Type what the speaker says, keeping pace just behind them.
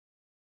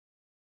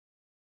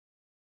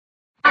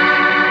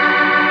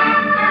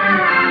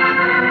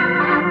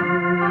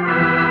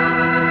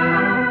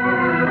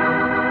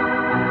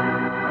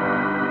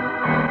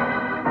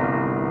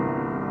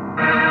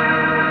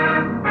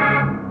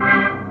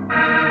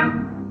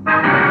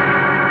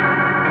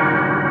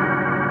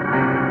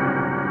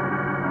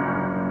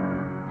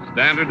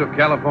Standard of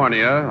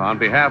California, on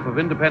behalf of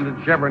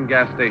independent Chevron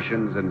gas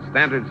stations and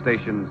Standard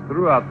stations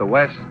throughout the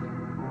West,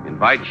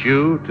 invites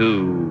you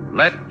to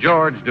Let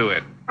George Do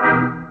It.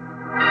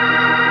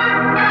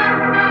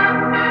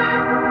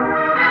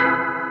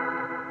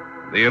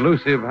 The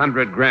Elusive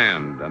 $100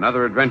 Grand,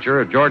 another adventure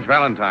of George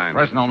Valentine.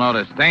 Personal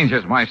notice,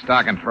 danger's my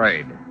stock and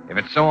trade. If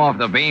it's so off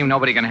the beam,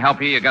 nobody can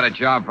help you, you got a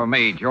job for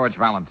me, George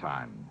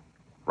Valentine.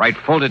 Write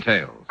full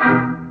details.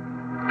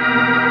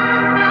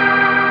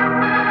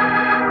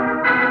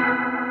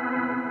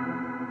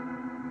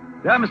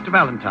 Dear Mr.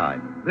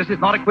 Valentine, this is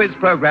not a quiz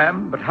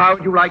program, but how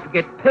would you like to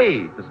get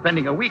paid for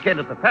spending a weekend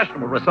at the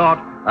fashionable resort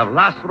of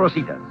Las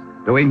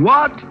Rositas? Doing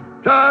what?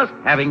 Just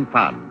having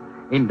fun.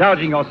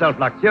 Indulging yourself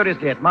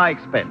luxuriously at my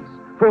expense.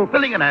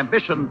 Fulfilling an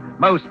ambition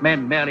most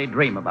men merely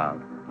dream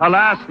about.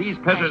 Alas, these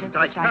pleasures which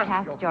I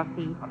cast your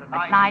feet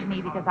applied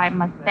me because I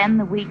must spend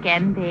the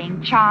weekend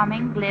being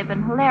charming, glib,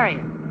 and hilarious,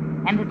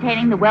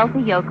 entertaining the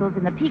wealthy yokels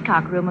in the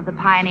Peacock Room of the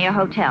Pioneer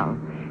Hotel,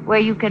 where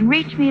you can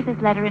reach me if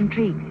this letter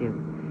intrigues you.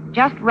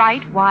 Just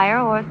write,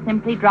 wire, or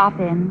simply drop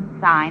in.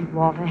 Signed,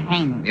 Walter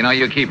Haney. You know,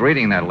 you keep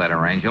reading that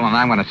letter, Angel, and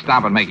I'm going to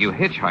stop and make you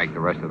hitchhike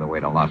the rest of the way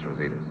to Las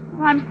Rositas.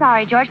 Well, I'm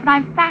sorry, George, but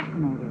I'm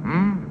fascinated.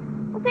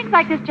 Well, things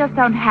like this just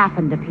don't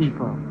happen to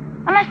people,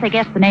 unless they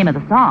guess the name of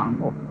the song.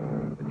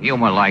 With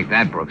humor like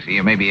that, Brooksy,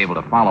 you may be able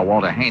to follow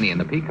Walter Haney in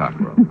the Peacock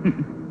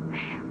Room.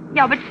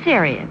 Yeah, but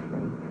seriously,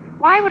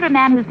 why would a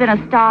man who's been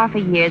a star for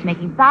years,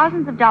 making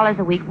thousands of dollars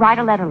a week, write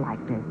a letter like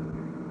this?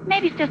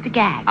 Maybe it's just a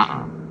gag.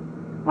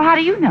 Well, how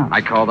do you know?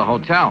 I called the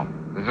hotel.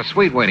 There's a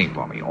suite waiting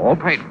for me, all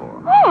paid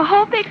for. Oh, a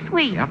whole big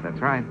suite. Yep, that's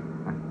right.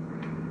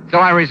 So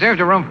I reserved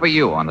a room for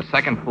you on the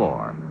second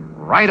floor,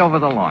 right over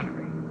the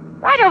laundry.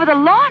 Right over the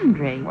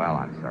laundry? Well,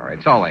 I'm sorry.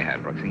 It's all they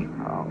had, Brooksy.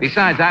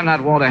 Besides, I'm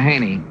not Walter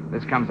Haney.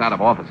 This comes out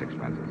of office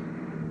expenses.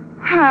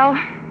 Well,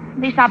 at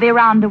least I'll be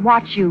around to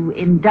watch you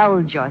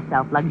indulge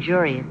yourself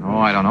luxuriously. Oh,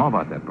 I don't know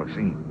about that,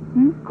 Brooksy.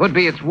 Could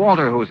be it's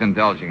Walter who's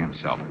indulging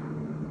himself.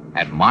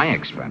 At my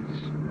expense.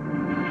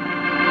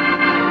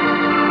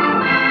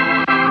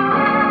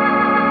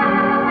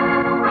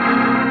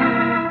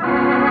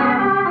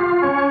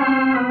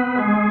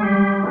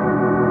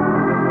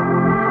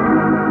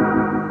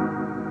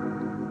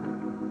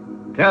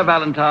 Dear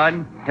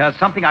Valentine, here's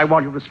something I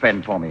want you to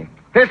spend for me.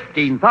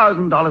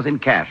 $15,000 in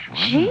cash.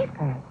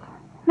 Jeepers.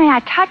 May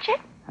I touch it?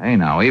 Hey,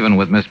 now, even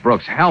with Miss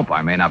Brooks' help,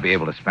 I may not be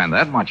able to spend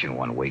that much in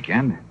one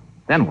weekend.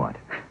 Then what?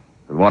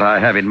 What I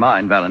have in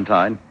mind,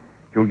 Valentine,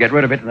 you'll get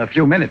rid of it in a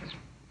few minutes.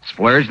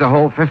 Splurge the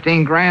whole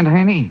 $15,000,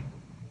 Haney?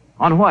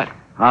 On what?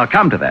 I'll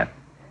come to that.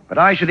 But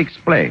I should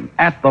explain.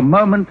 At the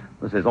moment,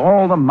 this is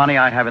all the money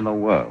I have in the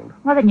world.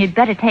 Well, then you'd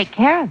better take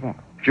care of it.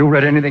 If you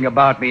read anything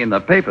about me in the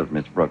papers,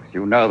 Miss Brooks,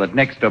 you know that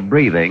next to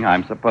breathing,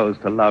 I'm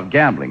supposed to love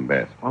gambling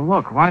best. Well,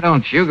 look, why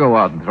don't you go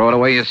out and throw it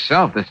away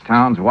yourself? This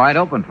town's wide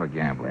open for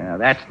gambling. Yeah,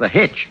 that's the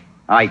hitch.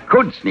 I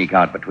could sneak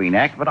out between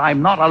acts, but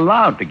I'm not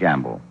allowed to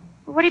gamble.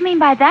 What do you mean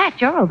by that?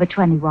 You're over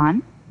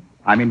 21.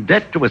 I'm in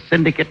debt to a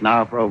syndicate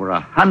now for over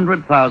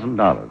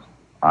 $100,000.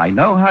 I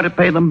know how to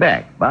pay them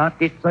back, but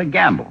it's a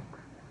gamble.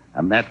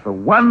 And that's the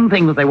one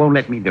thing that they won't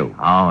let me do.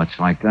 Oh, it's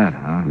like that,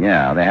 huh?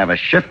 Yeah, they have a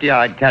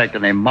shifty-eyed character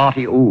named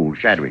Marty Ool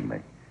shadowing me.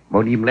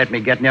 Won't even let me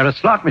get near a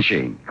slot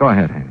machine. Go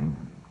ahead, Haney.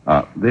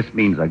 This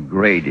means a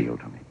great deal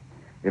to me.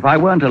 If I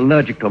weren't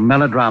allergic to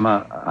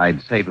melodrama,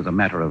 I'd say it was a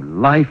matter of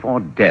life or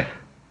death.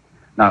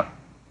 Now,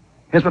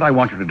 here's what I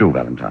want you to do,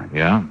 Valentine.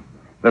 Yeah?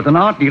 There's an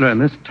art dealer in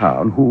this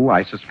town who,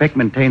 I suspect,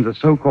 maintains a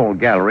so-called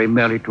gallery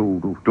merely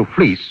to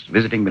fleece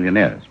visiting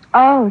millionaires.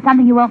 Oh,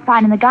 something you won't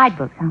find in the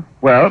guidebooks, huh?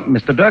 Well,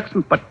 Mr.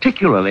 Dirkson's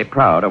particularly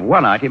proud of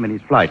one item in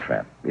his fly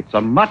trap. It's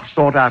a much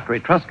sought-after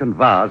Etruscan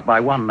vase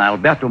by one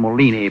Alberto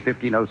Molini,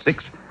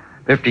 1506,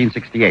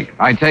 1568.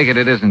 I take it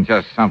isn't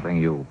just something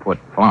you put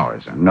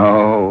flowers in.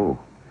 No.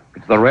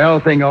 It's the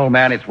real thing, old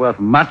man. It's worth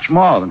much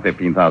more than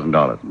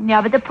 $15,000.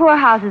 Yeah, but the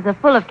poorhouses are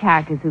full of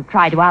characters who've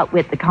tried to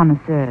outwit the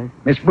connoisseurs.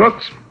 Miss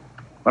Brooks,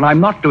 when I'm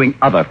not doing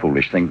other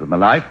foolish things in my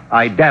life,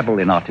 I dabble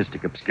in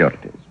artistic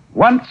obscurities.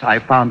 Once I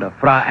found a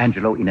Fra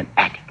Angelo in an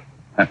attic.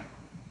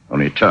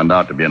 Only it turned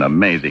out to be an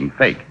amazing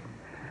fake.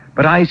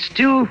 But I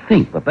still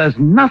think that there's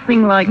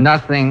nothing like...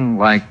 Nothing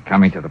like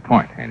coming to the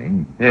point,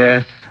 Haney.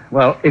 Yes.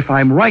 Well, if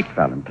I'm right,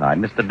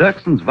 Valentine, Mr.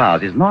 Dirkson's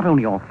vase is not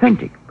only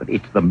authentic, but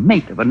it's the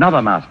mate of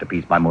another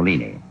masterpiece by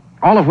Molini.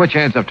 All of which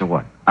adds up to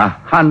what?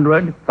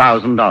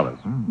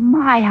 $100,000.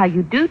 My, how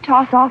you do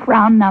toss off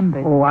round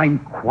numbers. Oh, I'm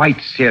quite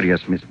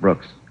serious, Miss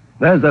Brooks.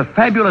 There's a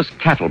fabulous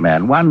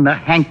cattleman, one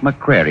Hank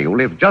McCrary, who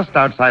lives just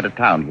outside of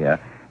town here,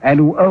 and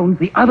who owns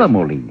the other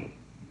Molini.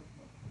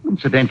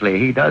 Incidentally,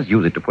 he does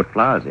use it to put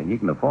flowers in. He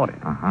can afford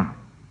it. Uh-huh.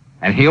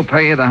 And he'll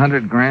pay you the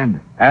 $100,000?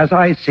 As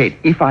I said,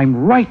 if I'm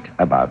right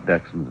about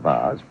Dirkson's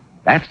vase,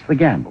 that's the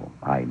gamble.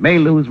 I may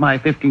lose my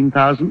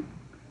 $15,000.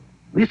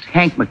 This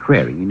Hank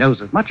McCrary, he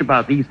knows as much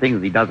about these things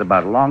as he does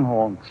about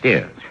longhorn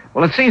steers.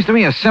 Well, it seems to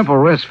me a simple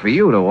risk for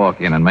you to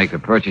walk in and make the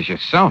purchase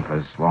yourself,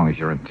 as long as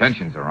your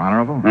intentions are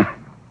honorable.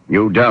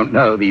 You don't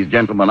know these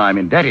gentlemen I'm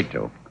indebted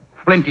to.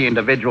 Flinty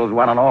individuals,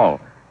 one and all.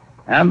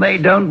 And they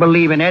don't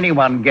believe in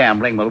anyone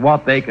gambling with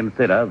what they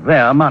consider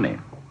their money.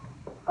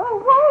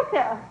 Oh,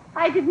 Walter,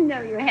 I didn't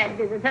know you had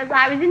visitors.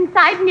 I was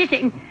inside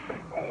knitting.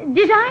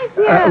 Did I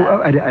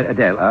hear...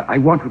 Adele, I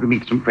want you to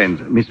meet some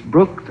friends. Miss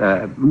Brooks,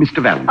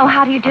 Mr. Valentine. Oh,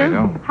 how do you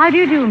do? How do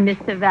you do,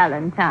 Mr.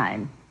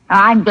 Valentine? Oh,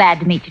 I'm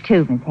glad to meet you,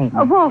 too, Miss Hayden.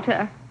 Oh,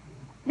 Walter,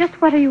 just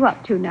what are you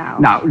up to now?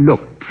 Now,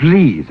 look,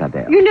 please,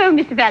 Adele. You know,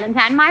 Mr.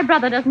 Valentine, my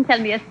brother doesn't tell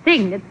me a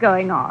thing that's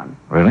going on.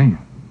 Really?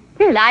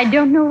 Still, I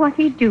don't know what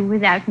he'd do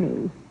without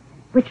me.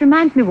 Which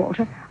reminds me,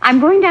 Walter, I'm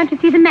going down to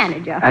see the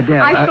manager.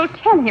 Adele, I shall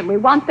tell him we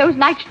want those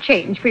lights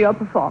changed for your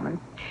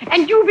performance.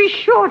 And you be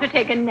sure to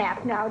take a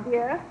nap now,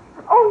 dear.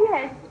 Oh,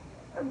 yes.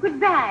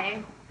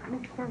 Goodbye,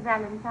 Mr.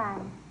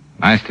 Valentine.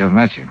 Nice to have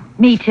met you.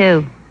 Me,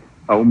 too.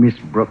 Oh, Miss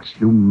Brooks,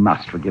 you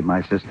must forgive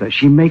my sister.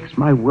 She makes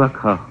my work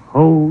her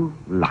whole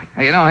life.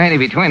 Hey, you know, Haney,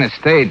 between a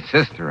stage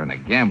sister and a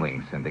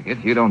gambling syndicate,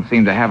 you don't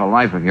seem to have a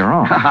life of your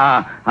own.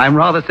 I'm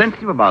rather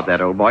sensitive about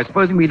that, old boy.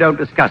 Supposing we don't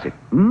discuss it.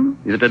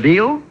 Is it a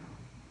deal?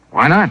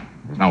 Why not?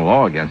 There's no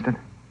law against it.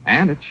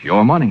 And it's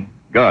your money.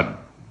 Good.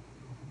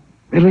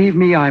 Believe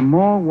me, I'm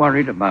more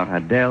worried about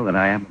Adele than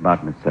I am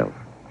about myself.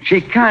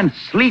 She can't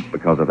sleep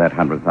because of that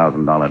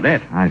 $100,000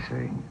 debt. I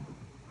see.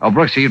 Oh,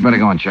 Brooksy, you'd better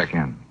go and check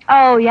in.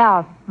 Oh,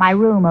 yeah, my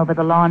room over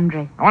the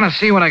laundry. I want to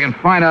see what I can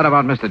find out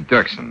about Mr.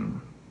 Dirksen.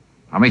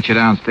 I'll meet you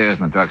downstairs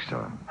in the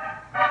drugstore.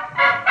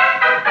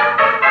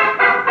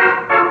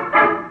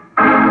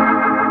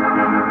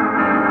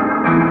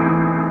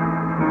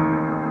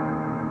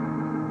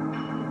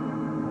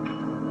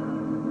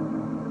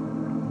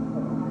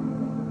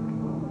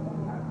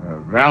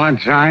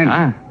 Valentine?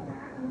 Huh?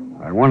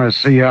 I want to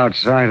see you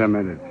outside a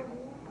minute.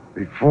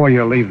 Before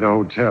you leave the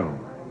hotel.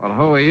 Well,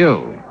 who are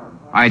you?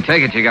 I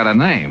take it you got a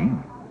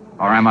name.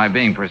 Or am I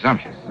being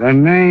presumptuous? The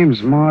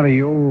name's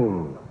Marty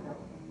Ool.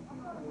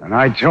 And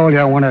I told you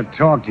I want to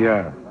talk to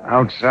you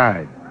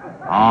outside.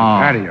 Oh.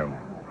 Patio.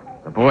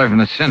 The boy from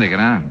the syndicate,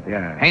 huh?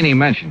 Yeah. Haney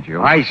mentioned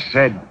you. I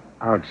said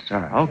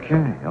outside.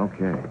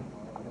 Okay.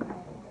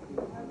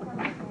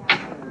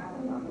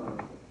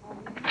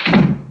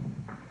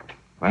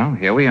 Well,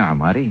 here we are,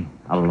 Marty.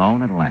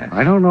 Alone at last.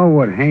 I don't know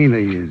what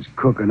Haney is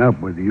cooking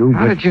up with you,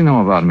 How but... did you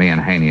know about me and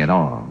Haney at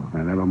all?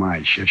 Now, never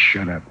mind. Just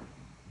shut up.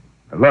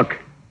 Now, look,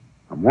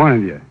 I'm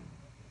warning you.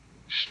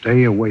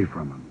 Stay away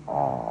from him.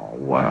 Oh,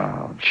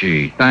 well,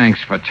 gee,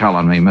 thanks for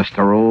telling me,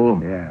 Mr.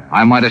 Rule. Yeah.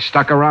 I might have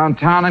stuck around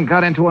town and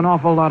got into an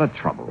awful lot of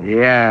trouble.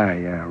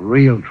 Yeah,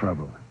 real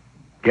trouble.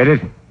 Get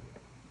it?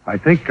 I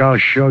think I'll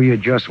show you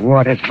just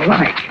what it's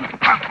like.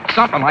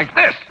 Something like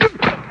this.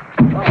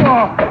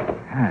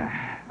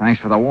 Thanks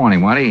for the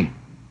warning, Marty.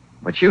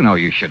 But you know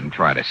you shouldn't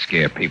try to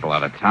scare people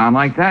out of town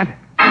like that.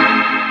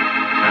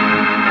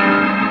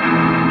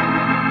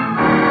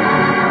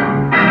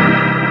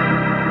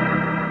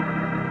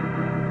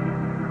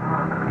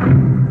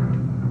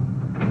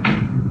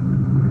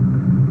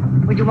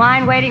 Would you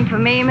mind waiting for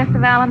me, Mr.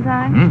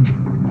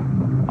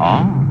 Valentine?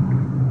 Oh?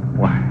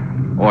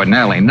 Well,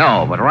 ordinarily,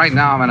 no, but right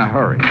now I'm in a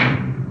hurry.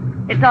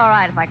 It's all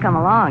right if I come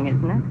along,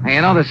 isn't it? Hey,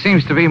 you know, this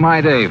seems to be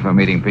my day for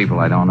meeting people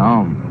I don't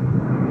know.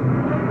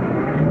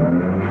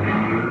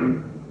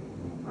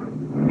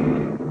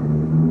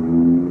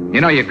 You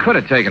know, you could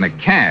have taken a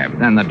cab.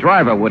 Then the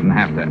driver wouldn't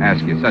have to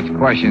ask you such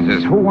questions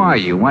as, who are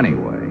you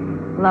anyway?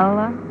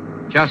 Lola?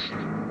 Just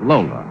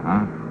Lola,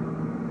 huh?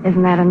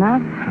 Isn't that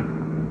enough?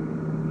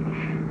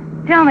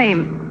 Tell me,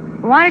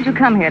 why did you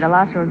come here to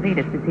Las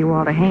Rositas to see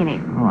Walter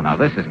Haney? Oh, now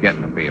this is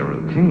getting to be a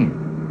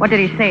routine. What did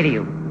he say to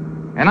you?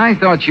 And I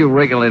thought you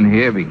wriggled in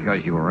here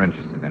because you were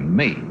interested in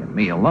me, and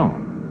me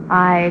alone.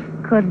 I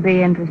could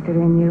be interested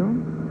in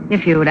you,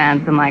 if you would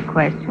answer my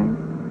question.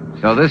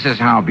 So this is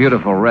how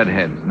beautiful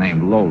redheads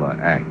named Lola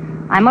act.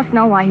 I must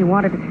know why he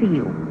wanted to see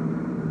you.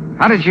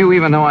 How did you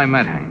even know I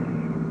met Haney?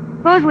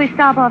 Suppose we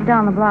stop off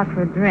down the block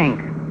for a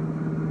drink.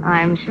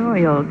 I'm sure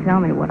you'll tell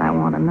me what I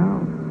want to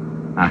know.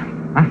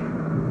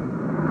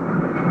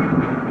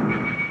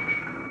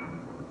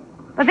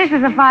 But this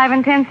is a 5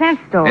 and 10 cent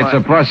store. It's a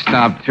bus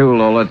stop, too,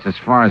 Lola. It's as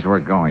far as we're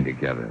going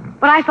together.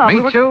 But I thought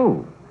Me,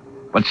 too.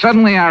 But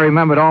suddenly I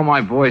remembered all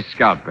my Boy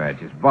Scout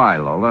badges. Bye,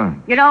 Lola.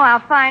 You know,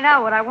 I'll find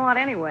out what I want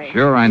anyway.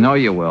 Sure, I know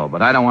you will,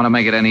 but I don't want to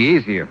make it any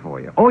easier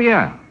for you. Oh,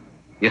 yeah.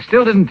 You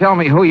still didn't tell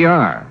me who you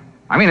are.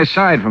 I mean,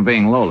 aside from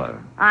being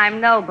Lola. I'm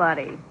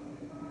nobody.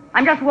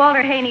 I'm just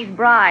Walter Haney's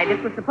bride.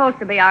 This was supposed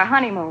to be our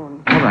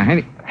honeymoon. Walter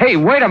Haney? Hey,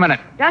 wait a minute.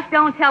 Just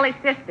don't tell his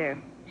sister.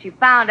 If she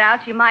found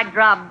out, she might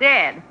drop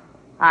dead.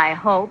 I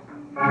hope.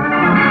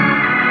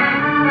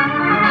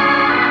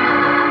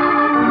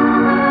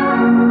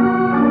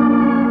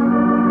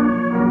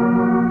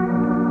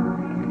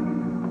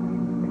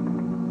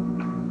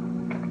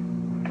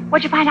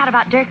 What'd you find out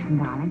about Dirksen,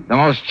 darling? The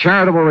most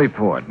charitable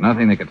report.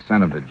 Nothing that could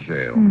send him to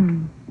jail.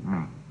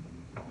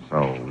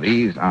 So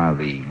these are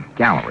the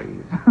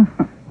galleries.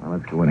 Well,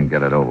 let's go in and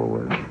get it over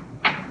with.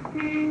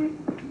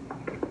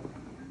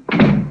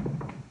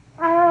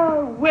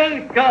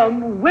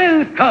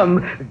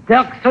 Welcome.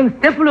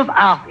 Dirksen's Temple of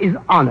Art is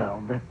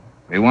honored.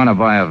 We want to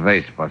buy a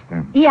vase,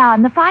 Buster. Yeah,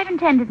 and the 5 and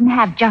 10 didn't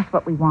have just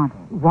what we wanted.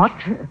 What?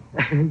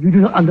 You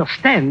do not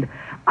understand.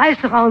 I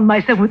surround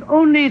myself with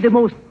only the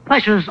most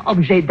precious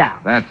objets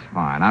d'art. That's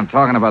fine. I'm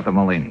talking about the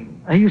Molini.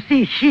 You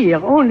see here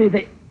only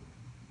the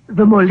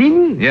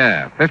Molini?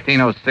 Yeah,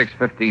 1506,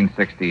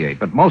 1568.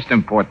 But most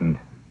important,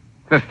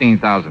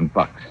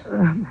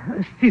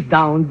 $15,000. Sit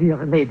down,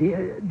 dear lady.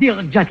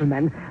 Dear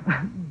gentleman.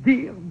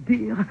 Dear.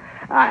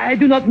 I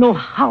do not know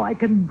how I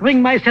can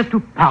bring myself to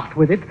part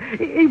with it.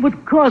 It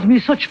would cause me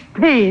such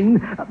pain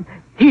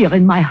here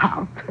in my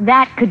heart.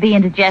 That could be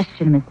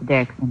indigestion, Mr.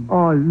 Dirksen.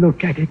 Oh,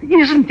 look at it.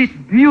 Isn't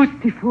it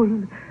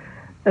beautiful?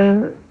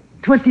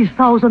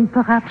 20,000,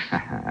 perhaps?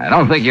 I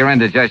don't think your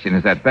indigestion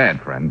is that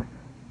bad, friend.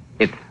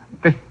 It's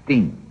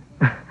 15.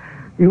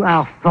 You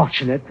are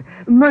fortunate.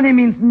 Money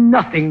means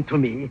nothing to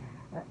me.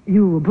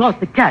 You brought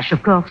the cash,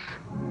 of course.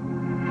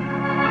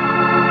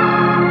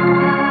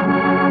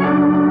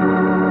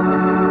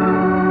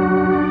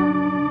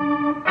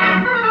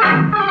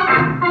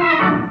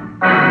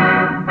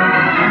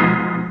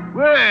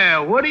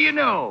 Well, what do you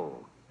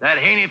know? That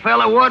Haney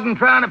fella wasn't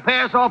trying to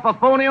pass off a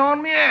phony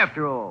on me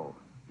after all.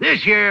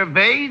 This here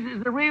vase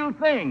is the real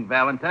thing,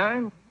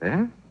 Valentine.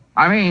 Yeah?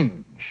 I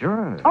mean,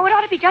 sure. Oh, it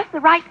ought to be just the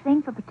right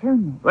thing for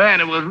Petunia. Well,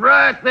 it was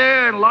right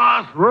there in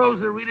Las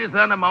Rosaritas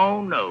under my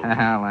own nose.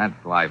 Well,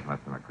 that's life,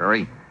 Mr.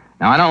 McCurry.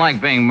 Now, I don't like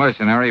being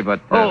mercenary,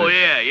 but...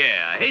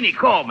 Yeah. Haney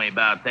called me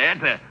about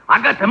that.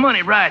 I got the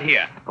money right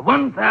here.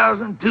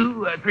 1,000,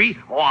 2, 3.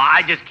 Oh,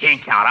 I just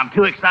can't count. I'm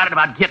too excited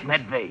about getting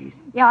that vase.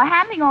 Yeah,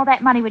 handling all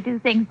that money would do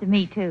things to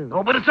me, too.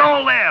 Oh, but it's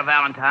all there,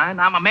 Valentine.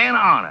 I'm a man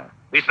of honor.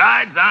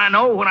 Besides, I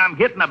know when I'm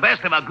getting the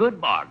best of a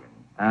good bargain.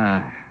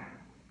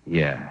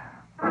 Yeah.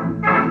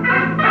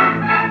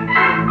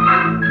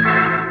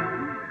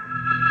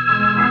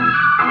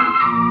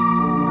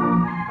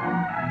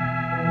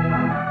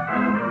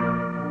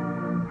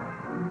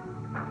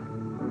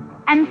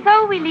 And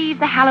so we leave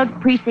the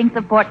hallowed precincts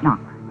of Fort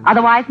Knox,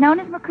 otherwise known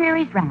as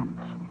McCreary's Ranch,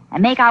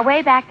 and make our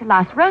way back to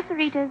Las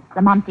Rosaritas,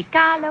 the Monte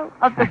Carlo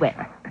of the West.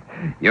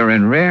 You're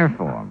in rare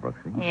form,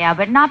 Brooksy. Yeah,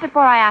 but not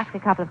before I ask a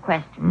couple of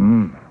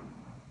questions.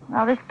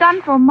 Well, this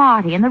gunful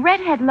Marty and the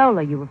redhead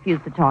Lola you refuse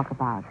to talk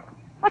about.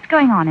 What's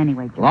going on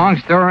anyway, George? Long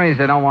stories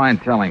I don't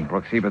mind telling,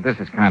 Brooksy, but this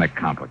is kind of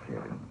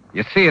complicated.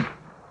 You see it...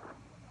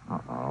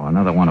 Uh-oh,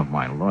 another one of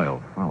my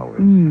loyal followers.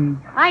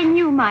 I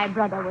knew my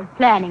brother was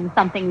planning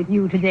something with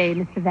you today,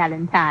 Mr.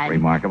 Valentine.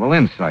 Remarkable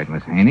insight,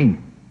 Miss Haney.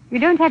 You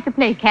don't have to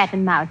play cat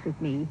and mouse with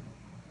me.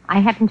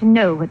 I happen to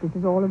know what this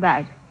is all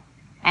about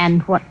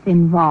and what's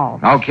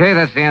involved. Okay,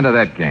 that's the end of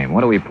that game. What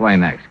do we play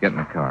next? Get in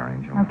the car,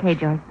 Angel. Okay,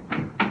 George.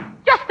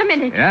 Just a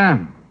minute.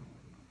 Yeah?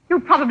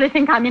 You probably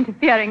think I'm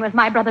interfering with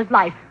my brother's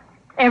life.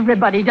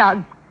 Everybody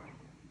does.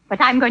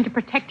 But I'm going to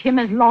protect him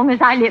as long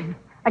as I live.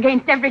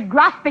 Against every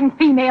grasping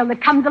female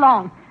that comes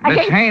along.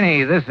 Miss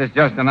Haney, this is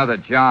just another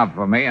job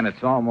for me, and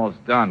it's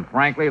almost done.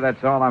 Frankly,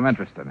 that's all I'm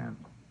interested in.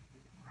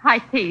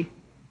 I see.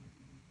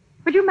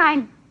 Would you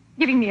mind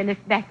giving me a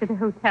lift back to the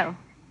hotel?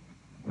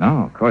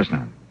 No, of course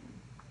not.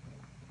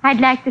 I'd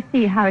like to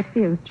see how it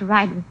feels to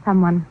ride with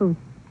someone who's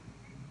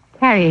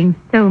carrying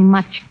so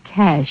much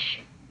cash.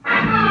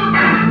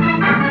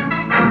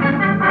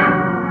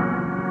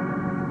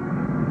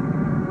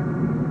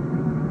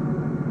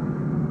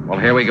 Well,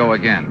 here we go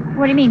again.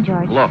 What do you mean,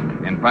 George? Look,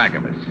 in back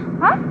of us.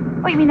 Huh?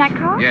 Oh, you mean that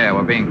car? Yeah,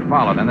 we're being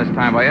followed, and this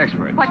time by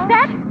experts. What's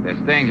that? They're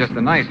staying just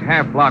a nice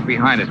half block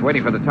behind us,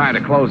 waiting for the tire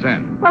to close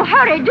in. Well,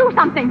 hurry, do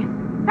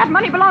something. That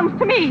money belongs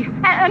to me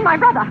and my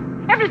brother.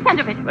 Every cent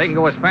of it. They can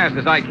go as fast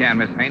as I can,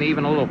 Miss Haney,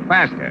 even a little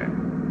faster.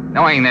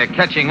 Knowing they're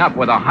catching up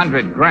with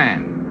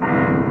 $100,000.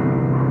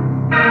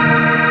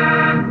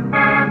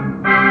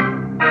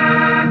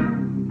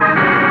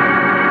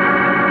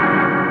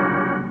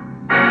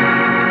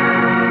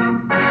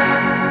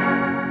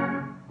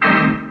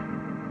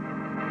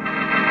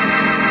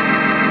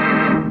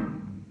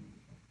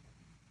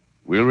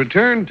 We'll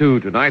return to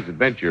tonight's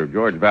adventure of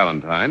George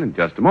Valentine in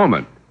just a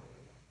moment.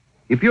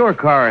 If your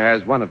car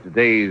has one of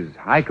today's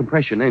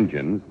high-compression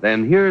engines,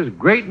 then here's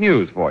great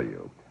news for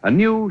you. A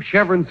new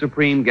Chevron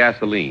Supreme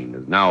gasoline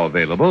is now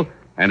available,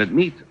 and it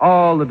meets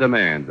all the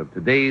demands of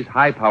today's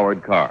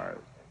high-powered cars.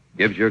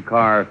 Gives your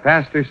car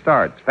faster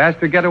starts,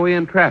 faster getaway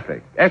in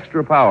traffic,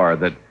 extra power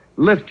that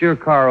lifts your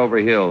car over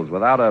hills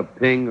without a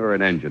ping or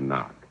an engine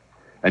knock.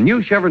 A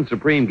new Chevron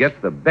Supreme gets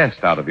the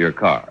best out of your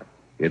car.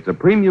 It's a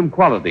premium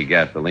quality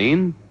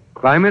gasoline,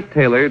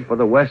 climate-tailored for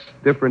the West's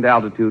different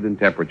altitude and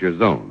temperature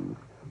zones.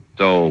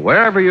 So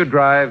wherever you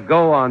drive,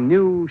 go on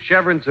new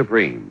Chevron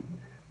Supreme.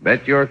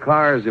 Bet your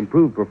car's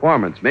improved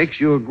performance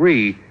makes you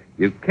agree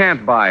you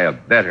can't buy a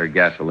better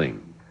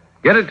gasoline.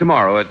 Get it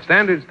tomorrow at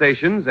standard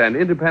stations and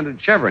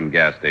independent Chevron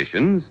gas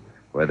stations,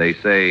 where they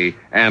say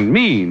and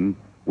mean,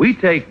 we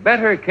take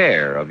better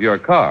care of your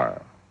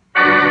car.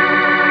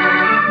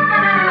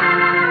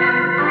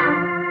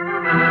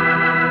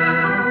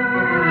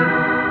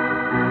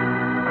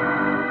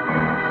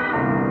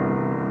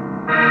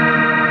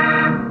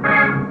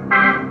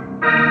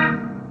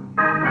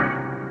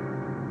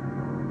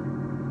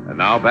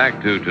 Now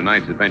back to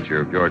tonight's adventure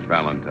of George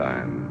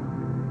Valentine.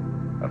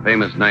 A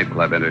famous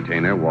nightclub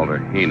entertainer, Walter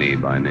Haney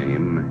by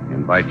name,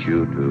 invites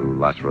you to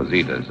Las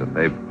Rositas, a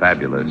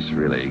fabulous,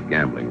 really,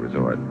 gambling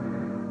resort.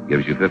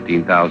 Gives you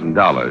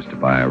 $15,000 to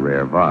buy a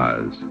rare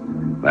vase.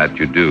 That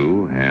you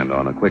do, and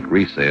on a quick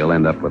resale,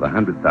 end up with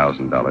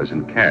 $100,000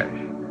 in cash.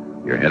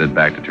 You're headed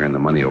back to turn the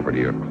money over to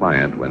your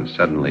client when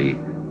suddenly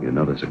you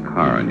notice a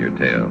car on your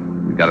tail.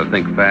 You've got to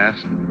think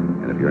fast,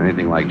 and if you're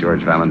anything like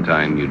George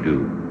Valentine, you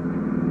do.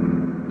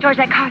 George,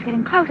 that car's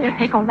getting closer. They'll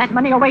take all that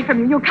money away from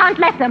you. You can't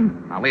let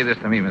them. Now, leave this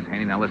to me, Miss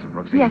Haney. Now, listen,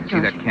 Brooksy. Yes, See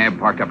George. that cab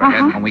parked up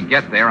ahead? When we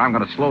get there, I'm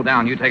going to slow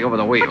down. You take over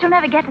the wheel. But you'll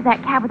never get to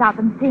that cab without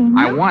them seeing you.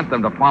 I want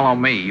them to follow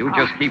me. You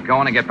just keep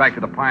going and get back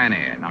to the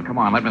Pioneer. Now, come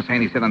on. Let Miss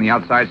Haney sit on the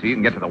outside so you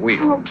can get to the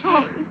wheel.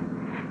 Okay.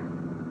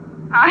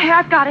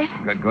 I've got it.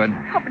 Good, good.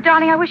 Oh, but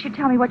darling, I wish you'd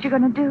tell me what you're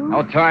going to do.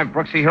 No time,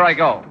 Brooksy. Here I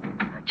go.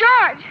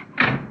 George!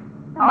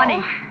 The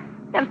money.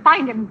 They'll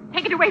find him.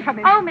 Take it away from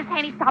him. Oh, Miss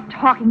Haney, stop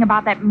talking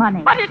about that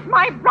money. But it's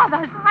my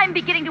brother's. I'm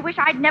beginning to wish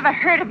I'd never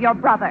heard of your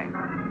brother.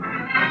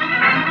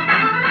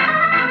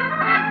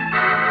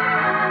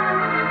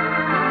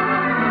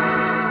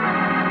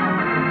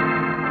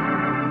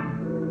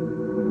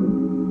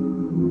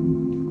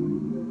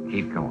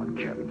 Keep going,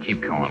 Kevin.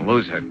 Keep going.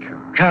 Lose that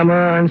car. Come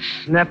on,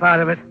 snap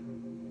out of it.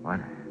 What?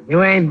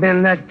 You ain't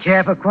been that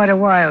care for quite a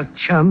while,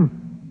 chum.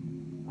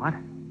 What?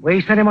 We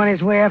sent him on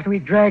his way after we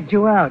dragged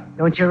you out.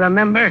 Don't you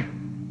remember?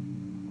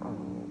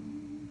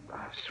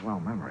 Swell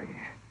memory.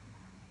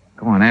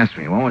 Go on, ask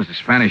me. When was the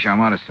Spanish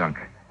Armada sunk?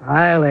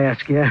 I'll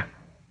ask you.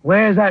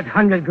 Where's that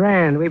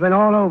 $100,000? We've been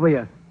all over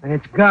you, and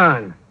it's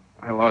gone.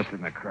 I lost it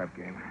in the crap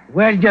game.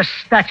 Where did you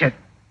stash it?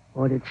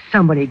 Or did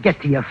somebody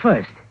get to you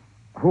first?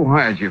 Who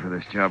hired you for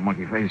this job,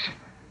 monkey face?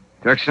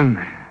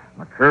 Dirksen?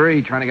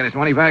 McCurry trying to get his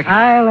money back?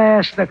 I'll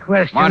ask the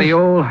question. Monty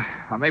Old?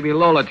 Or maybe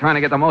Lola trying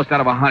to get the most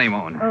out of a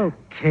honeymoon?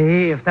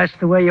 Okay, if that's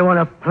the way you want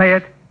to play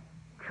it.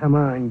 Come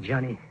on,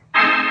 Johnny.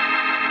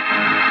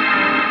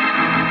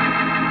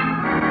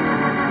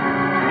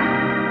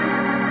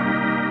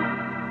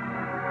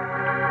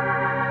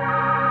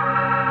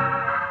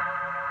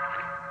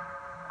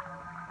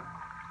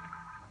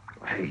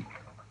 Hey,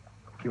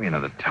 give me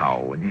another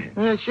towel, will you?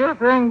 Yeah, sure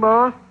thing,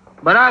 boss.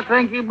 But I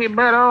think you'd be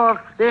better off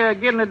there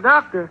getting a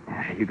doctor.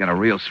 You got a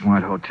real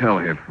smart hotel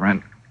here,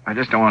 friend. I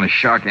just don't want to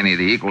shock any of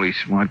the equally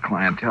smart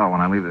clientele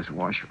when I leave this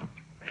washroom.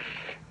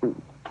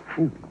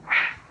 Ooh.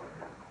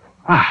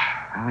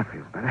 That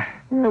feels better.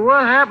 Yeah,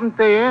 what happened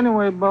to you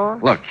anyway,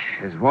 boss? Look,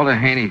 is Walter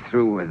Haney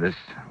through with this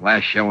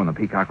last show in the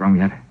Peacock Room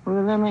yet?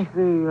 Well, let me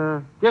see.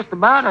 Just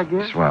about, I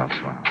guess. Swell,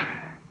 swell.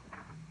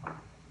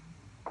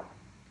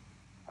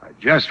 I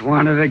just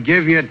wanted to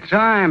give you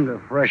time to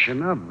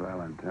freshen up,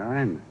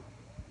 Valentine.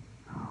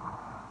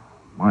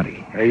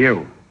 Marty. Hey,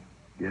 you.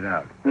 Get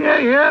out.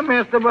 Yeah,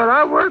 mister, but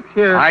I work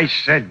here. I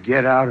said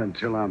get out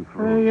until I'm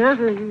through. Yes,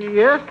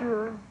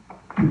 sir.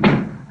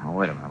 Now,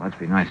 wait a minute. Let's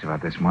be nice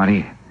about this,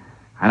 Marty.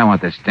 I don't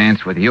want this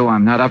dance with you.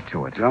 I'm not up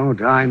to it.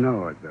 Don't I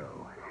know it,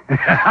 though?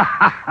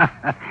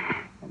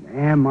 And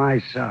am I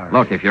sorry?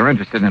 Look, if you're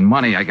interested in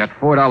money, I got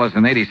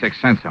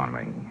 $4.86 on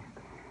me.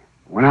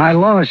 When I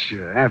lost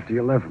you after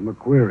you left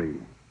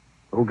McQuarrie,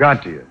 who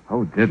got to you?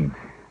 Who didn't?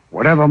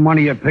 Whatever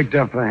money you picked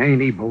up for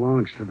Haney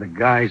belongs to the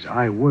guys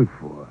I work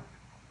for.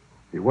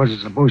 He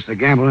wasn't supposed to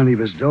gamble any of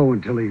his dough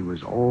until he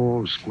was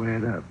all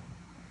squared up.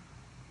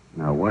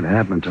 Now, what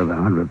happened to the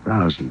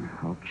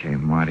 $100,000? Okay,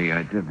 Marty,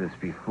 I did this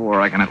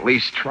before. I can at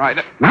least try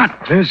to...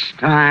 Not this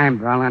time,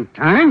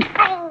 Valentine.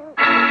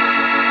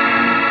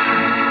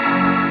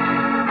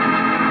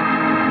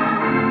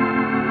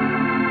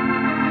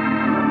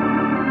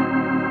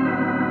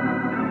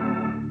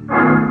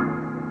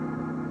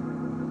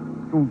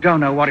 You don't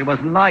know what it was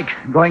like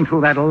going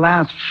through that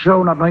last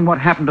show, not knowing what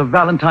happened to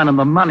Valentine and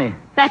the money.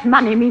 That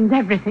money means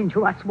everything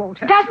to us,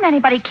 Walter. Doesn't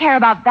anybody care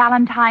about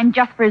Valentine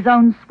just for his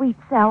own sweet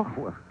self?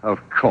 Well, of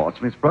course,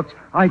 Miss Brooks.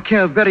 I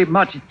care very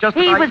much. It's just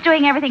He that was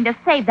doing everything to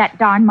save that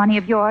darn money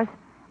of yours.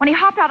 When he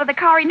hopped out of the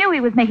car, he knew he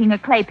was making a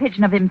clay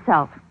pigeon of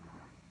himself.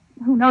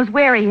 Who knows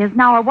where he is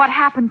now or what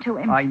happened to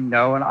him? I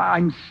know, and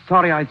I'm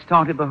sorry I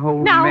started the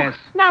whole mess.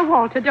 Now,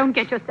 Walter, don't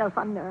get yourself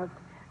unnerved.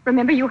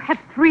 Remember, you have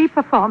 3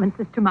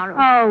 performances tomorrow.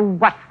 Oh,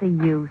 what's the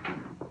use?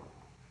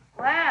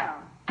 Well,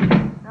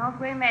 don't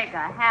we make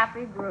a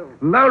happy group?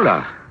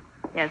 Lola.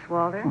 Yes,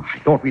 Walter? Oh, I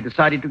thought we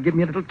decided to give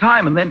me a little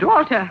time and then to...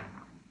 Walter,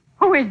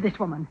 who is this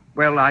woman?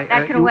 Well,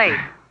 That can wait.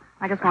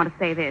 I just want to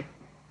say this.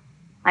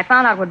 I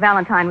found out what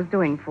Valentine was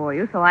doing for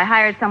you, so I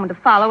hired someone to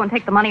follow and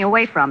take the money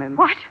away from him.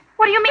 What?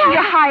 What do you mean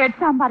you hired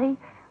somebody?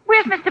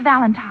 Where's Mr.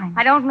 Valentine?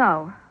 I don't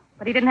know,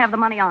 but he didn't have the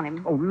money on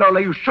him. Oh,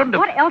 Lola, you shouldn't have...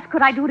 What else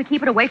could I do to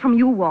keep it away from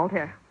you,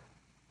 Walter?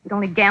 You'd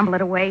only gamble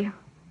it away.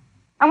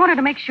 I wanted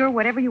to make sure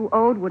whatever you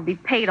owed would be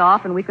paid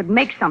off and we could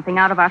make something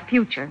out of our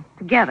future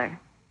together.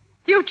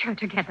 Future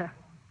together?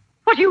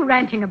 What are you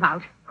ranting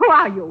about? Who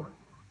are you?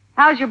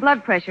 How's your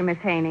blood pressure, Miss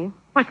Haney?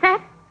 What's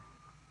that?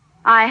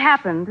 I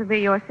happen to be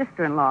your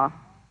sister-in-law.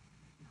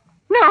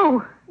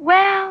 No.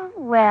 Well.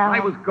 I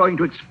was going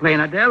to explain,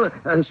 Adele,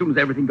 as soon as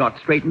everything got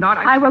straightened out.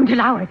 I won't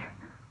allow it.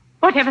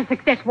 Whatever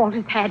success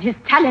Walter's had, his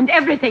talent,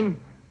 everything,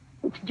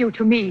 it's due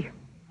to me.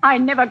 I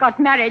never got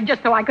married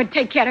just so I could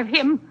take care of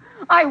him.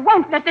 I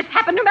won't let this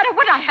happen no matter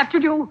what I have to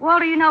do.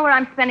 Walter, you know where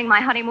I'm spending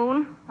my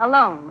honeymoon?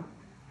 Alone.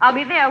 I'll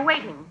be there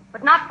waiting,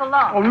 but not for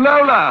long. Oh,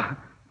 Lola!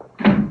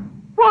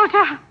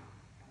 Walter,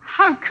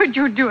 how could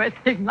you do a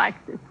thing like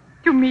this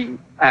to me?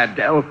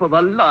 Adele, for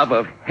the love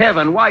of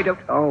heaven, why don't...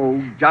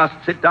 Oh, just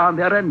sit down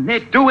there and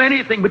knit. Do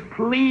anything, but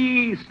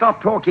please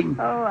stop talking.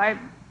 Oh, I've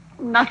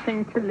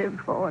nothing to live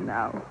for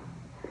now.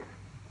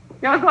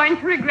 You're going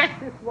to regret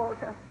this,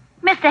 Walter.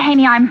 Mr.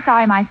 Haney, I'm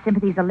sorry my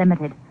sympathies are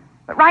limited.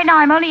 But right now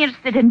I'm only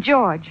interested in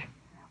George.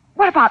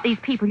 What about these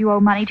people you owe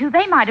money to?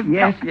 They might have...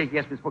 Yes,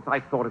 Miss Brooks,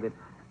 I've thought of it.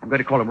 I'm going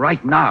to call them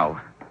right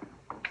now.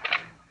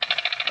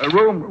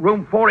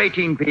 Room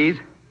 418, please.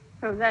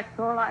 So that's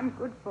all I'm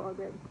good for,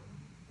 then.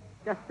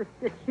 Just to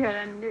sit here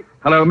and knit.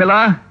 Hello,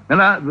 Miller.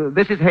 Miller,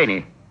 this is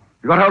Haney.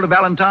 You got hold of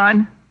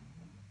Valentine?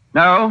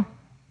 No?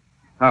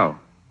 Oh.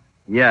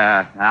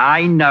 Yeah,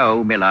 I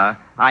know, Miller.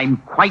 I'm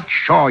quite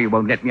sure you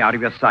won't let me out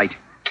of your sight.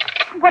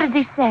 What did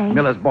he say?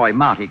 Miller's boy,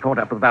 Marty, caught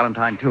up with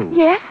Valentine, too.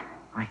 Yes?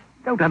 I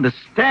don't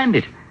understand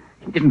it.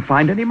 He didn't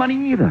find any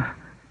money either.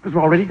 It was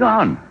already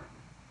gone.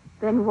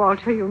 Then,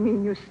 Walter, you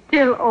mean you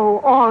still owe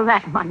all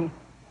that money?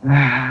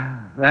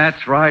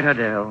 That's right,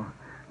 Adele.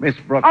 Miss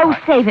Brooks... Oh,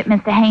 save it,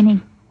 Mr.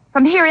 Haney.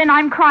 From here in,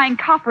 I'm crying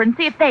copper and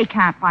see if they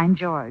can't find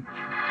George.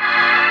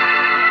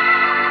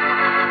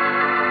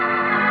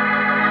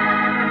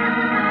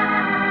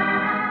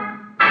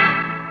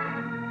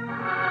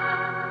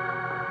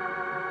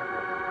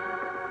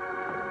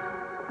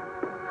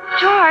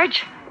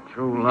 George.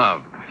 True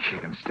love. She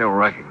can still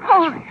recognize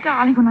Oh, me.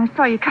 darling, when I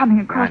saw you coming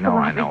across the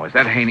lobby. I know. Is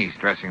that Haney's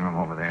dressing room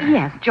over there?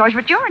 Yes, George,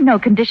 but you're in no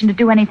condition to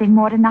do anything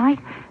more tonight.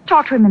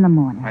 Talk to him in the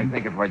morning. I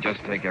think if I just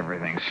take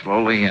everything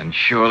slowly and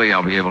surely,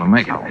 I'll be able to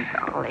make it. Oh,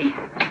 golly.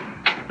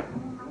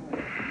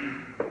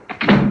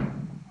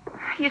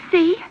 You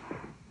see?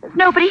 There's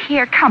nobody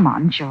here. Come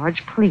on,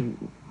 George, please.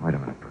 Wait a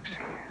minute, Brooksy.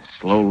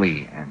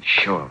 Slowly and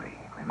surely.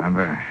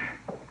 Remember?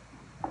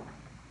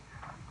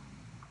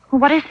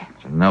 Well, what is it?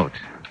 It's a note.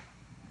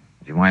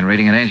 Do you mind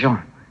reading it, Angel?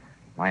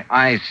 My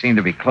eyes seem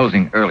to be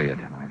closing earlier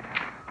tonight.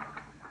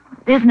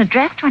 It isn't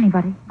addressed to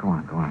anybody. Go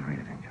on, read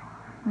it, Angel.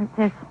 It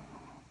says,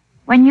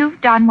 when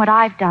you've done what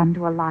I've done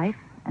to a life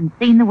and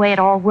seen the way it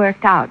all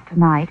worked out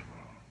tonight,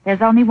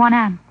 there's only one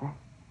answer.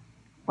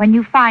 When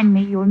you find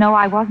me, you'll know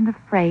I wasn't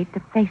afraid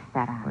to face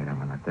that answer. Wait a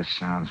minute. This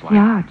sounds like...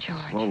 Yeah,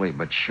 George. Slowly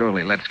but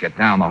surely, let's get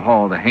down the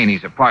hall to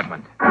Haney's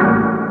apartment.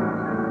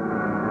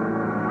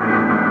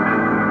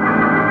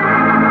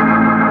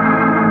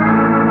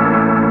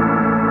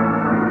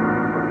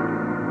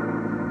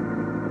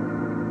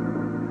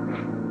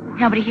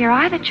 Nobody here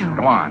either, George.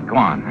 Go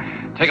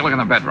on. Take a look in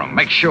the bedroom.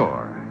 Make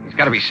sure. He's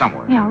got to be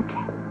somewhere. Yeah, okay.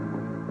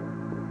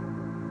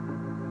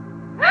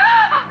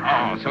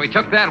 Oh, so he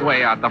took that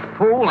way out, the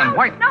fool, and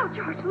why... No,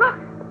 George, look.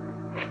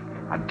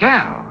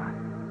 Adele.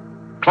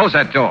 Close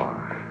that door.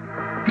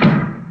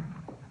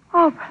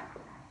 Oh,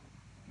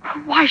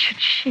 but why should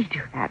she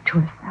do that to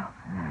herself?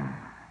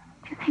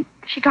 Do you think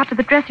she got to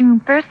the dressing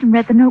room first and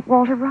read the note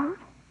Walter wrote?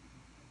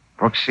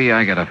 Brooksy,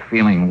 I got a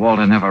feeling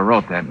Walter never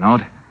wrote that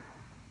note.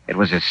 It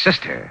was his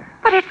sister.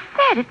 But it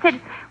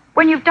said,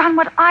 when you've done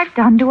what I've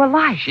done to a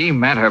life. She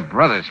met her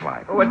brother's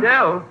wife. Oh,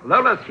 Adele,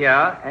 Lola's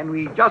here, and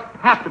we just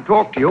have to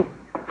talk to you.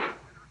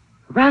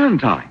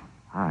 Valentine.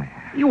 Hi.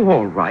 You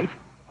all right?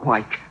 Oh,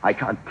 I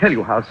can't tell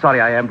you how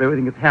sorry I am for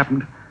everything that's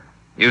happened.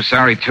 You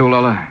sorry too,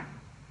 Lola?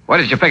 Why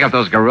did you pick up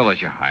those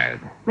gorillas you hired?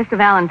 Mr.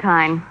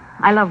 Valentine,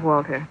 I love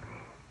Walter.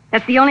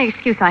 That's the only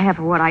excuse I have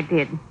for what I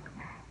did.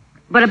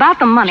 But about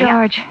the money...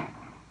 George,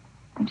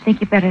 don't you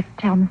think you better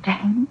tell Mr.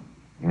 Haney?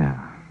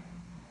 Yeah.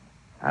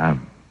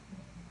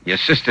 Your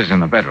sister's in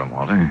the bedroom,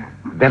 Walter.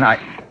 Then I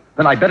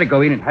better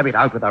go in and have it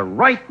out with her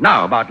right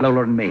now about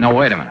Lola and me. No,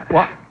 wait a minute.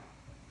 What?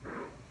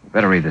 You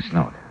better read this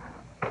note.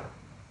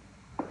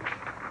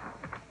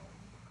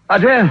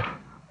 Adele.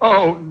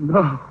 Oh,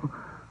 no.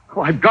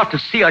 Oh, I've got to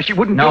see her. She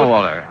wouldn't do No, it.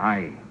 Walter.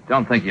 I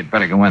don't think you'd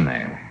better go in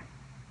there.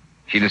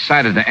 She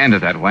decided to end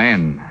it that way,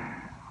 and,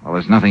 well,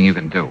 there's nothing you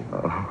can do.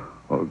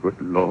 Oh,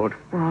 good Lord.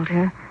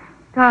 Walter,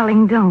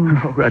 darling, don't.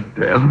 Oh,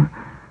 Adele.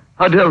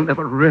 Adele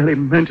never really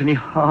meant any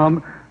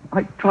harm.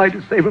 I tried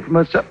to save her from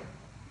herself.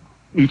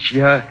 Each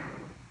year,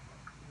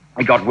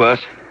 I got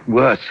worse.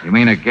 You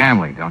mean her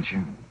gambling, don't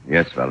you?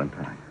 Yes,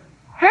 Valentine.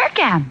 Her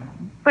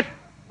gambling? But,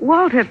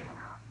 Walter,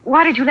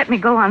 why did you let me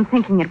go on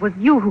thinking it was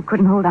you who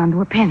couldn't hold on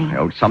to a penny? I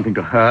owed something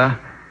to her.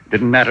 It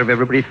didn't matter if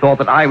everybody thought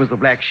that I was the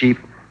black sheep.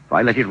 So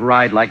I let it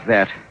ride like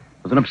that.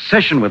 It was an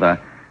obsession with her.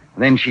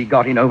 Then she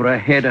got in over her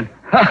head and...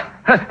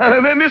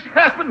 and then this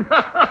happened.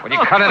 Will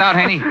you cut it out,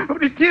 Haney?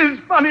 But it is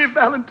funny,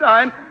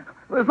 Valentine.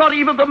 There's not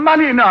even the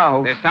money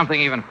now. There's something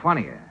even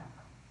funnier.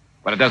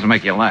 But it doesn't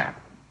make you laugh.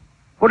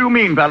 What do you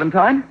mean,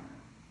 Valentine?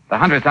 The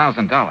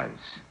 $100,000.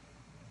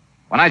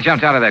 When I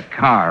jumped out of that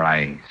car,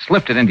 I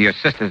slipped it into your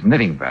sister's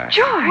knitting bag.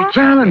 George!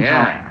 Valentine.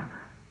 Yeah.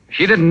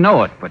 She didn't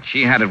know it, but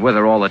she had it with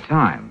her all the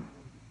time.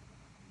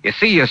 You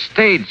see, your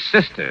stage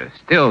sister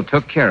still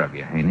took care of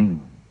you, Haney.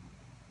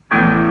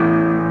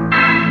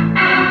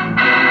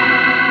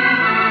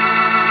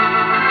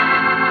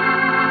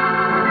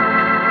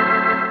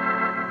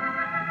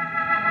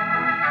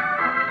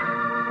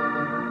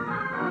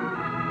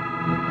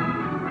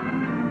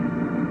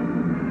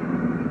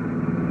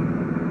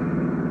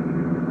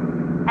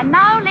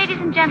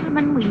 and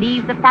gentlemen, we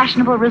leave the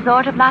fashionable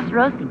resort of Las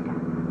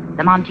Rositas,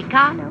 the Monte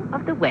Carlo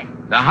of the West.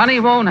 The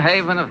honeymoon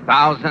haven of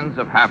thousands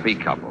of happy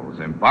couples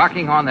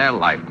embarking on their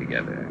life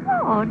together.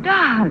 Oh,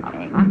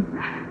 darling.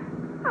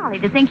 Golly,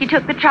 to think you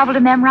took the trouble to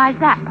memorize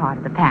that part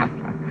of the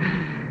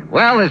pamphlet.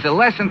 Well, there's a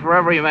lesson for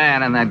every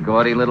man in that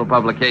gaudy little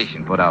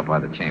publication put out by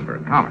the Chamber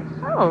of Commerce.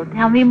 Oh,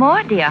 tell me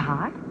more, dear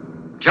heart.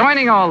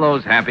 Joining all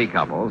those happy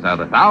couples are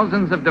the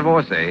thousands of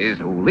divorcees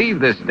who leave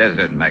this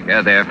desert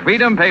Mecca, their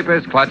freedom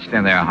papers clutched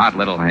in their hot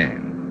little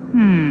hands.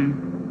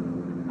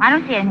 I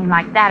don't see anything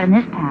like that in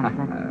this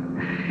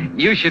pamphlet.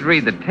 You should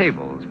read the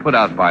tables put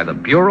out by the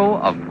Bureau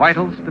of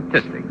Vital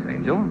Statistics,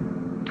 Angel.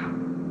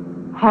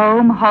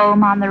 Home,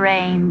 home on the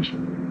range,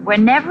 where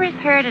never is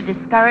heard a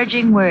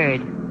discouraging word.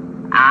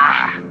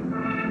 Ah!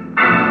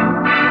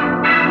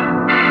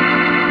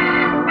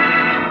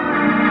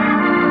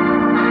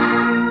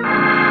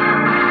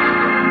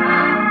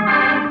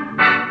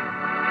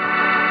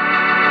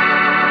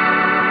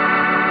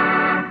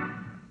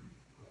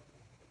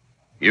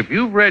 If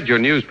you've read your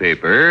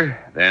newspaper,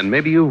 then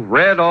maybe you've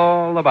read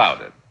all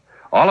about it.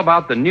 All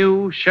about the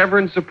new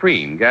Chevron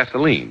Supreme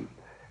gasoline.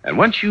 And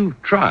once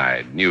you've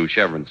tried new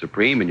Chevron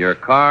Supreme in your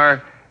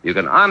car, you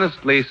can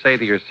honestly say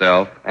to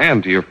yourself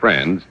and to your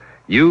friends,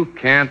 you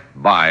can't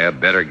buy a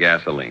better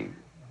gasoline.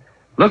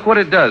 Look what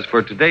it does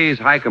for today's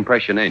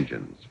high-compression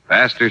engines.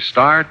 Faster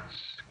starts,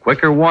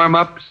 quicker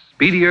warm-ups,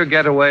 speedier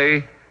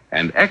getaway,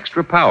 and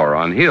extra power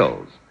on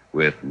hills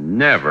with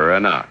never a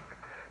knock.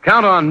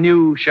 Count on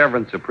new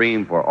Chevron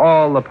Supreme for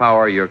all the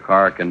power your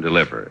car can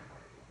deliver.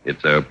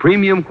 It's a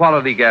premium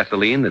quality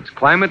gasoline that's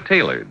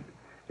climate-tailored.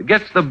 It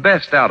gets the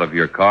best out of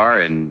your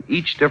car in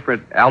each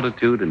different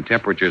altitude and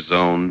temperature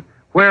zone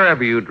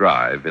wherever you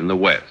drive in the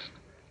West.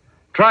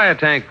 Try a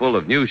tank full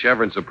of new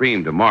Chevron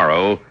Supreme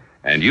tomorrow,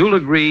 and you'll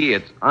agree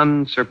it's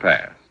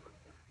unsurpassed.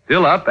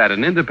 Fill up at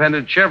an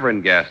independent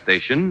Chevron gas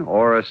station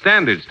or a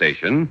standard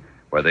station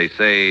where they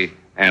say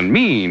and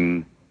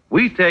mean,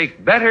 we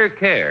take better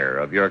care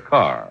of your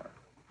car.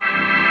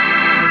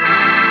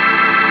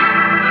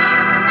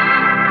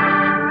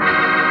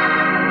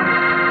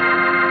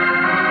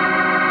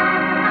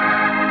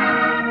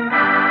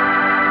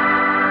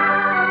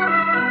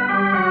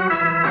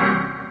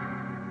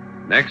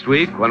 Next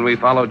week, when we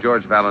follow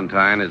George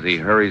Valentine as he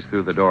hurries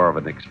through the door of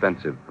an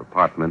expensive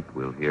apartment,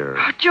 we'll hear...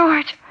 Oh,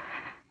 George.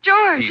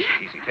 George.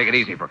 Easy. Take it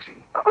easy,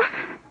 Brooksy. Oh.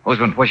 Who's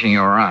been pushing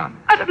you around?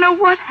 I don't know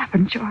what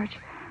happened, George.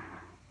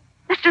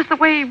 That's just the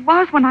way he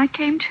was when I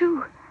came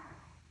to.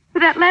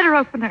 With that letter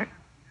opener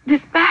in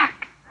his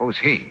back. Who's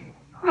he?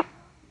 Well,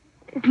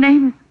 his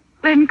name is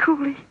Glenn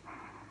Cooley.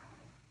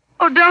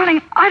 Oh,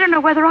 darling, I don't know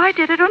whether I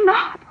did it or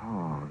not.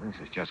 Oh, this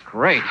is just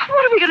great.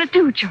 What are we going to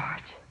do, George?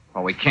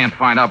 Well, we can't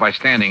find out by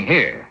standing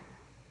here.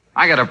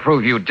 I got to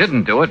prove you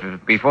didn't do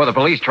it before the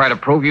police try to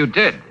prove you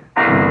did.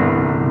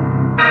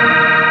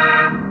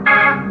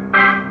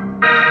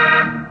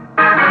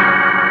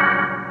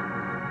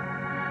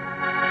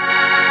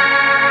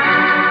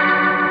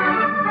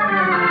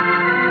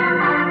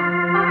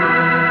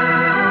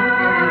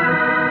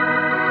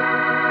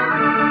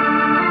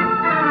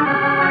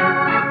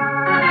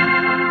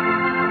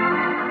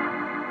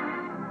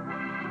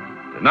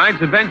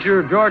 Tonight's adventure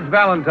of George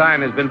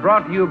Valentine has been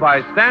brought to you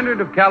by Standard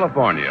of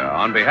California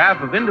on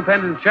behalf of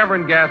independent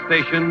Chevron gas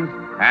stations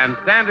and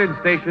Standard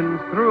stations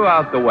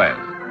throughout the West.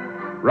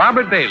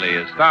 Robert Bailey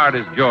is starred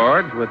as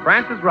George with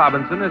Francis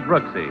Robinson as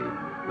Brooksy.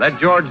 Let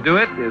George Do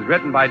It is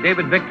written by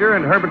David Victor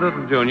and Herbert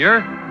Little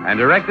Jr. and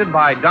directed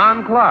by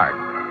Don Clark.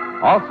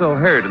 Also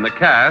heard in the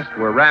cast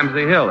were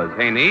Ramsey Hill as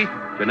Haney,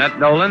 Jeanette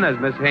Nolan as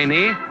Miss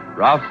Haney,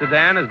 Ralph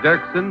Sedan as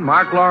Dirksen,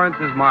 Mark Lawrence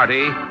as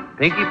Marty,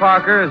 Pinky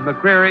Parker as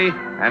McCreary,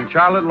 and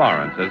Charlotte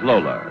Lawrence as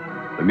Lola.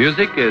 The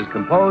music is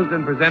composed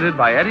and presented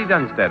by Eddie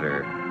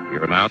Dunstetter.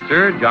 Your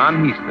announcer,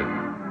 John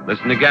Heaston.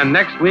 Listen again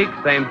next week,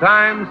 same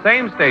time,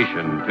 same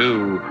station,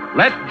 to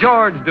Let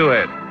George Do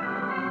It.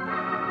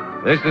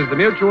 This is the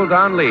Mutual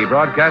Don Lee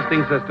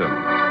Broadcasting System.